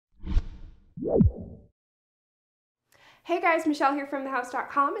Hey guys, Michelle here from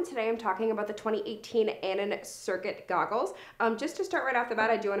thehouse.com, and today I'm talking about the 2018 Anon circuit goggles. Just to start right off the bat,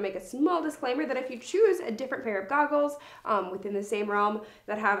 I do want to make a small disclaimer that if you choose a different pair of goggles within the same realm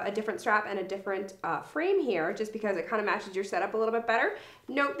that have a different strap and a different frame here, just because it kind of matches your setup a little bit better,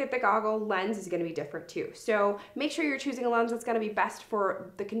 note that the goggle lens is going to be different too. So make sure you're choosing a lens that's going to be best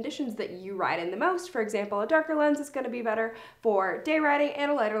for the conditions that you ride in the most. For example, a darker lens is going to be better for day riding,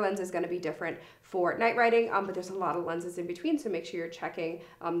 and a lighter lens is going to be different for night riding, but there's a lot of lenses in between, so make sure you're checking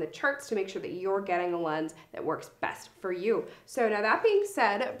the charts to make sure that you're getting a lens that works best for you. So now that being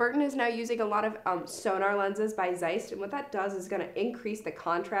said, Burton is now using a lot of sonar lenses by Zeiss, and what that does is going to increase the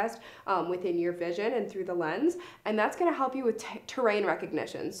contrast within your vision and through the lens, and that's going to help you with terrain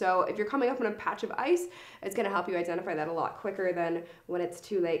recognition. So if you're coming up on a patch of ice, it's going to help you identify that a lot quicker than when it's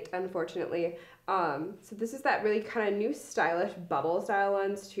too late, unfortunately. So this is that really kind of new stylish bubble style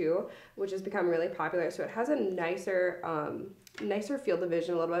lens too, which has become really popular. So it has a nicer field of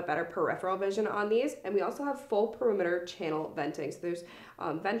vision, a little bit better peripheral vision on these. And we also have full perimeter channel venting. So there's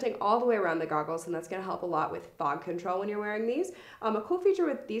venting all the way around the goggles, and that's going to help a lot with fog control when you're wearing these. A cool feature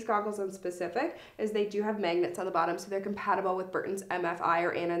with these goggles in specific is they do have magnets on the bottom, so they're compatible with Burton's MFI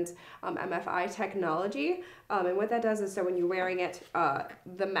or Anon's MFI technology. And what that does is, so when you're wearing it,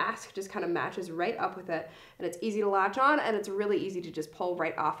 the mask just kind of matches right up with it, and it's easy to latch on, and it's really easy to just pull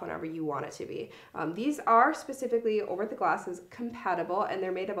right off whenever you want it to be. These are specifically over the glasses compatible, and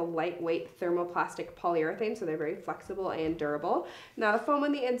they're made of a lightweight thermoplastic polyurethane, so they're very flexible and durable. Now the foam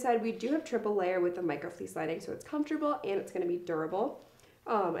on the inside, we do have triple layer with the microfleece lining, so it's comfortable and it's going to be durable.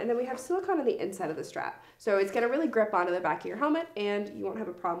 And then we have silicone on the inside of the strap. So it's going to really grip onto the back of your helmet, and you won't have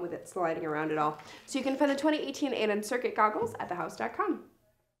a problem with it sliding around at all. So you can find the 2018 Anon circuit goggles at thehouse.com.